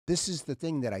this is the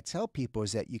thing that I tell people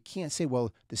is that you can't say,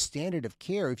 well, the standard of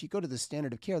care, if you go to the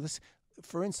standard of care,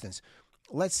 for instance,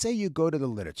 let's say you go to the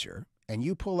literature and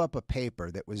you pull up a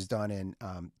paper that was done in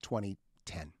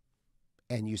 2010,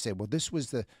 and you say, well, this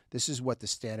is what the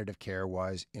standard of care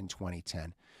was in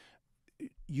 2010.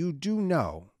 You do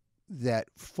know that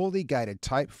fully guided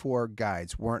type 4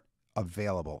 guides weren't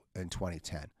available in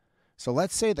 2010. So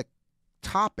let's say the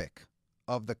topic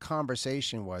of the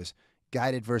conversation was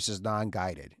guided versus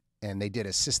non-guided, and they did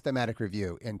a systematic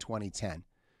review in 2010.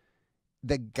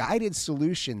 The guided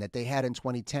solution that they had in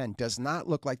 2010 does not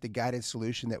look like the guided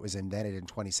solution that was invented in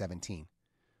 2017.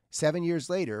 7 years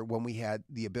later, when we had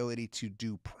the ability to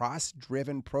do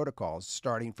process-driven protocols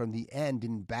starting from the end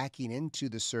and backing into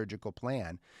the surgical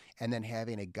plan, and then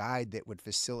having a guide that would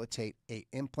facilitate an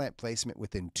implant placement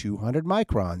within 200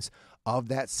 microns of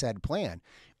that said plan,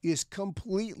 is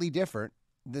completely different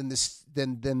than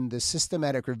the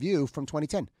systematic review from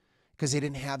 2010, because they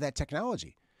didn't have that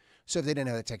technology. So if they didn't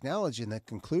have the technology, and the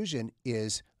conclusion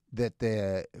is that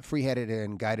the free-headed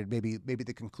and guided, maybe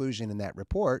the conclusion in that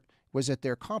report was that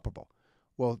they're comparable.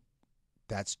 Well,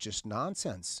 that's just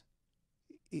nonsense.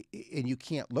 And you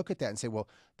can't look at that and say, well,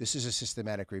 this is a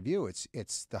systematic review.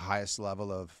 It's the highest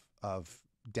level of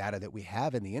data that we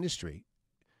have in the industry.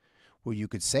 Well, you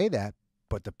could say that,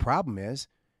 but the problem is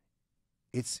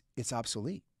it's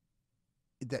obsolete.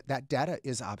 That data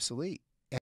is obsolete.